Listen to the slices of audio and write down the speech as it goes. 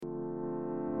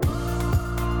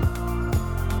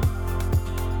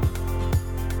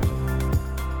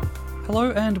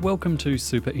Hello and welcome to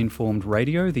Super Informed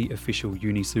Radio, the official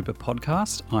UniSuper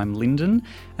podcast. I'm Lyndon,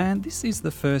 and this is the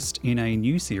first in a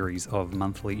new series of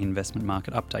monthly investment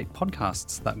market update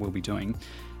podcasts that we'll be doing.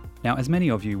 Now, as many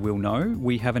of you will know,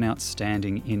 we have an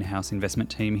outstanding in-house investment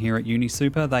team here at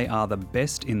UniSuper. They are the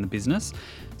best in the business.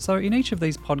 So in each of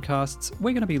these podcasts,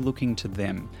 we're going to be looking to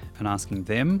them and asking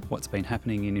them what's been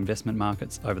happening in investment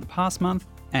markets over the past month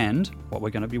and what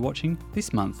we're going to be watching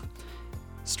this month.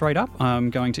 Straight up, I'm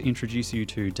going to introduce you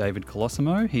to David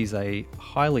Colosimo. He's a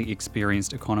highly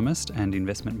experienced economist and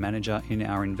investment manager in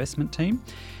our investment team,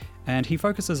 and he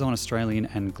focuses on Australian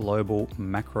and global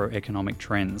macroeconomic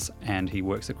trends, and he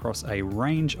works across a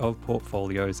range of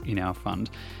portfolios in our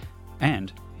fund.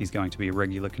 And he's going to be a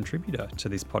regular contributor to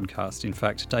this podcast. In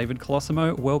fact, David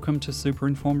Colosimo, welcome to Super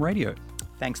Informed Radio.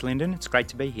 Thanks, Lyndon. It's great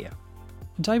to be here.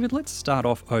 David, let's start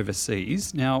off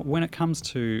overseas. Now, when it comes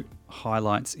to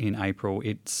highlights in April,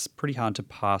 it's pretty hard to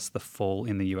pass the fall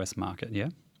in the US market, yeah?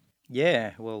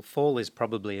 Yeah, well, fall is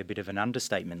probably a bit of an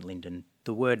understatement, Lyndon.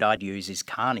 The word I'd use is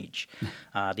carnage.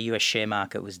 The US share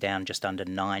market was down just under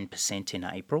 9% in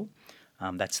April.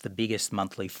 That's the biggest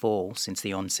monthly fall since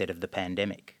the onset of the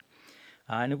pandemic.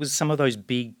 And it was some of those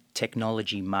big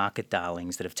technology market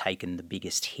darlings that have taken the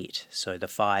biggest hit. So the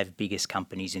 5 biggest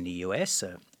companies in the US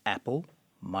are Apple,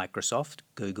 Microsoft,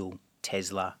 Google,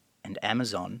 Tesla, and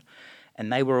Amazon,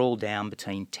 and they were all down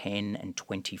between 10 and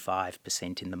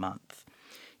 25% in the month.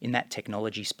 In that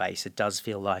technology space, it does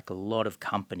feel like a lot of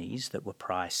companies that were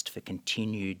priced for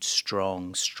continued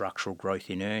strong structural growth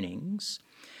in earnings,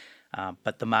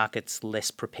 but the market's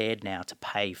less prepared now to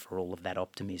pay for all of that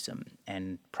optimism,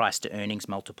 and price to earnings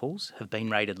multiples have been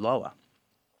rated lower.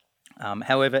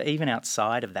 However, even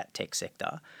outside of that tech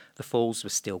sector, the falls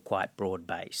were still quite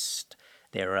broad-based.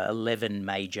 There are 11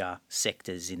 major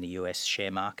sectors in the US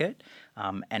share market,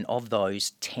 and of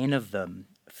those, 10 of them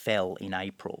fell in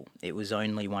April. It was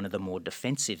only one of the more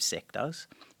defensive sectors,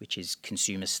 which is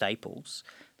consumer staples.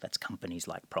 That's companies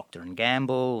like Procter &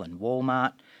 Gamble and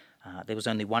Walmart. There was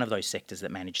only one of those sectors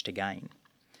that managed to gain.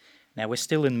 Now, we're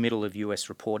still in the middle of US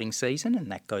reporting season, and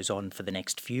that goes on for the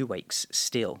next few weeks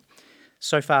still.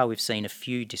 So far, we've seen a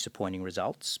few disappointing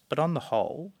results, but on the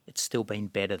whole, it's still been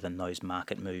better than those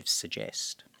market moves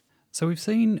suggest. So we've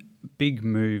seen big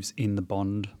moves in the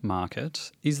bond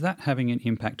market. Is that having an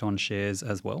impact on shares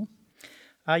as well?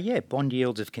 Yeah, bond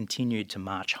yields have continued to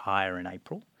march higher in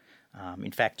April.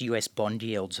 In fact, US bond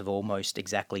yields have almost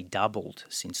exactly doubled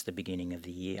since the beginning of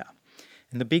the year.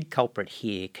 And the big culprit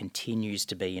here continues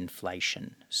to be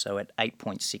inflation. So at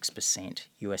 8.6%,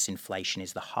 US inflation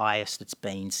is the highest it's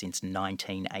been since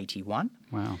 1981.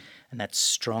 Wow. And that's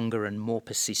stronger and more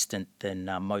persistent than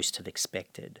most have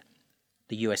expected.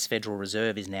 The US Federal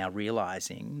Reserve is now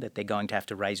realising that they're going to have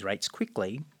to raise rates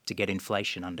quickly to get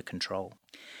inflation under control.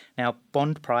 Now,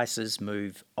 bond prices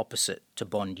move opposite to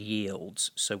bond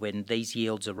yields. So when these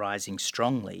yields are rising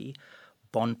strongly,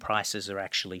 bond prices are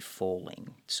actually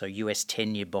falling. So US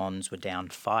 10-year bonds were down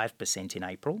 5% in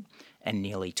April and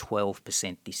nearly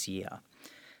 12% this year.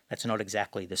 That's not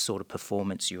exactly the sort of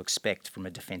performance you expect from a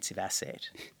defensive asset.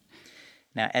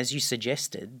 Now, as you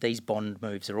suggested, these bond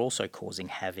moves are also causing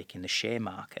havoc in the share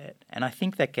market. And I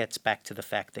think that gets back to the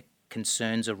fact that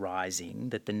concerns are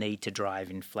rising that the need to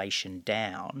drive inflation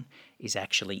down is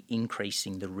actually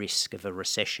increasing the risk of a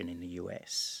recession in the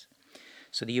US.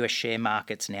 So the US share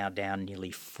market's now down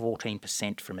nearly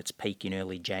 14% from its peak in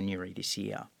early January this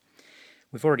year.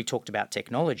 We've already talked about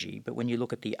technology, but when you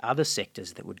look at the other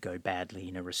sectors that would go badly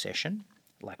in a recession,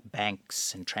 like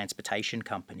banks and transportation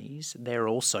companies, they're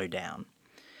also down.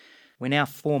 We're now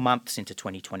 4 months into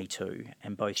 2022,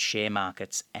 and both share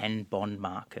markets and bond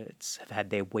markets have had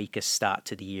their weakest start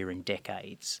to the year in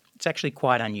decades. It's actually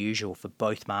quite unusual for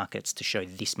both markets to show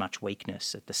this much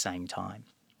weakness at the same time.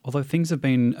 Although things have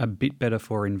been a bit better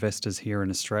for investors here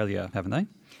in Australia, haven't they?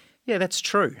 Yeah, that's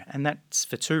true, and that's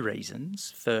for 2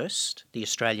 reasons. First, the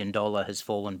Australian dollar has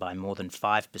fallen by more than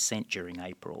 5% during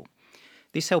April.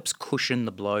 This helps cushion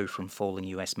the blow from falling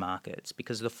US markets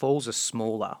because the falls are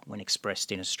smaller when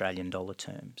expressed in Australian dollar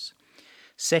terms.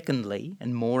 Secondly,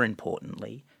 and more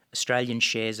importantly, Australian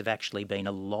shares have actually been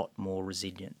a lot more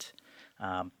resilient.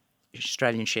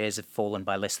 Australian shares have fallen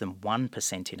by less than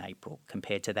 1% in April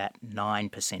compared to that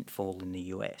 9% fall in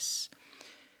the US.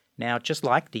 Now, just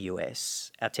like the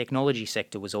US, our technology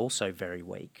sector was also very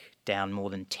weak, down more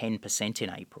than 10% in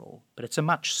April, but it's a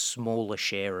much smaller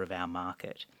share of our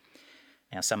market.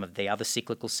 Now, some of the other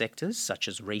cyclical sectors, such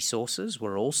as resources,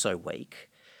 were also weak,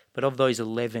 but of those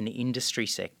 11 industry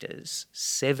sectors,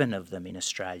 7 of them in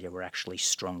Australia were actually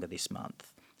stronger this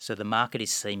month. So the market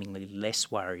is seemingly less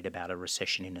worried about a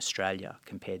recession in Australia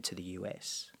compared to the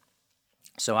US.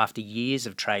 So after years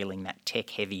of trailing that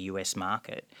tech-heavy US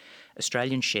market,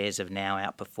 Australian shares have now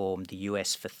outperformed the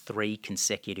US for 3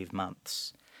 consecutive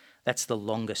months. That's the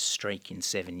longest streak in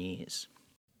 7 years.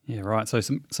 Yeah, right. So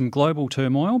some global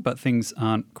turmoil, but things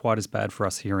aren't quite as bad for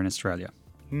us here in Australia.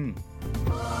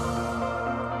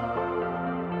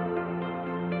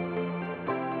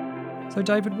 So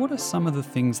David, what are some of the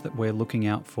things that we're looking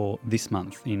out for this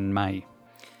month in May?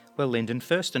 Well, Lyndon,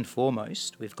 first and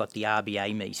foremost, we've got the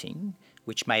RBA meeting,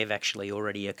 which may have actually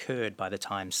already occurred by the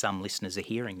time some listeners are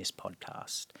hearing this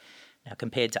podcast. Now,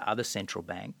 compared to other central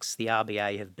banks, the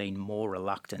RBA have been more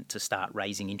reluctant to start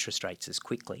raising interest rates as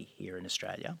quickly here in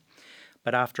Australia.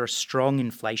 But after a strong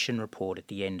inflation report at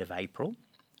the end of April,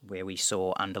 where we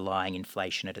saw underlying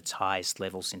inflation at its highest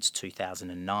level since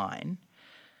 2009,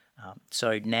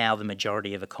 so now the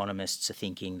majority of economists are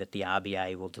thinking that the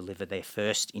RBA will deliver their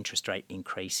first interest rate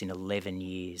increase in 11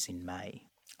 years in May.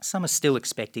 Some are still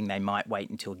expecting they might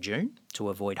wait until June to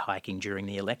avoid hiking during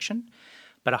the election,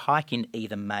 but a hike in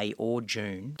either May or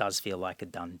June does feel like a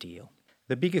done deal.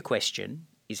 The bigger question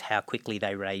is how quickly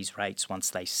they raise rates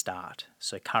once they start.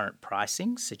 So current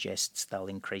pricing suggests they'll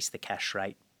increase the cash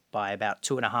rate by about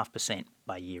 2.5%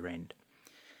 by year end.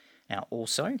 Now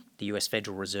also, the US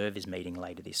Federal Reserve is meeting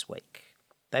later this week.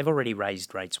 They've already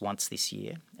raised rates once this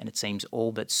year, and it seems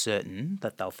all but certain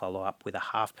that they'll follow up with a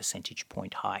 0.5 percentage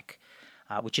point hike,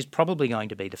 which is probably going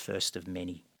to be the first of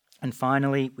many. And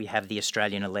finally, we have the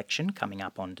Australian election coming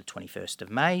up on the 21st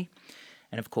of May.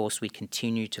 And of course, we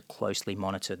continue to closely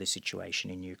monitor the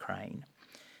situation in Ukraine.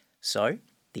 So,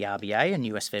 the RBA and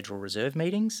US Federal Reserve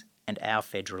meetings and our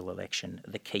federal election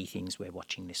are the key things we're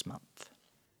watching this month.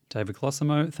 David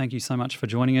Colosimo, thank you so much for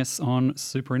joining us on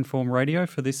Super Inform Radio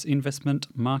for this Investment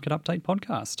Market Update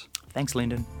podcast. Thanks,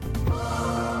 Lyndon.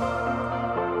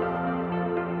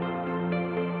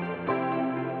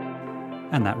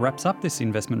 And that wraps up this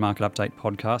Investment Market Update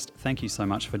podcast. Thank you so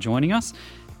much for joining us.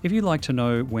 If you'd like to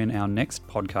know when our next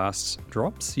podcast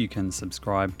drops, you can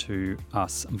subscribe to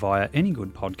us via any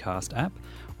good podcast app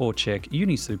or check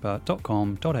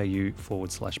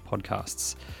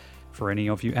unisuper.com.au/podcasts. For any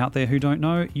of you out there who don't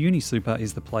know, UniSuper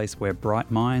is the place where bright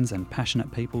minds and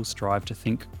passionate people strive to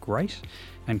think great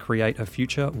and create a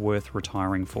future worth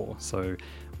retiring for. So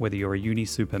whether you're a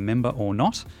UniSuper member or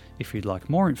not, if you'd like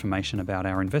more information about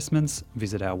our investments,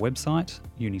 visit our website,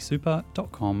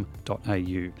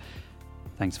 unisuper.com.au.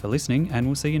 Thanks for listening, and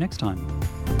we'll see you next time.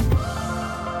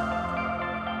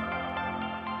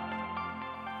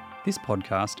 This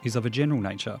podcast is of a general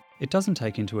nature. It doesn't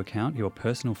take into account your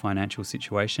personal financial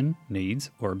situation,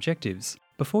 needs, or objectives.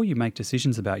 Before you make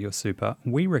decisions about your super,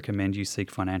 we recommend you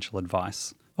seek financial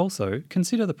advice. Also,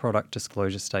 consider the product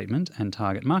disclosure statement and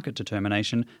target market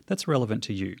determination that's relevant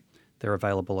to you. They're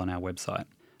available on our website.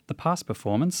 The past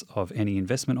performance of any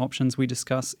investment options we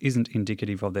discuss isn't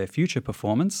indicative of their future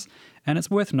performance, and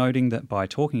it's worth noting that by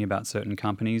talking about certain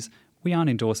companies, we aren't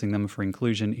endorsing them for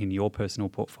inclusion in your personal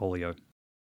portfolio.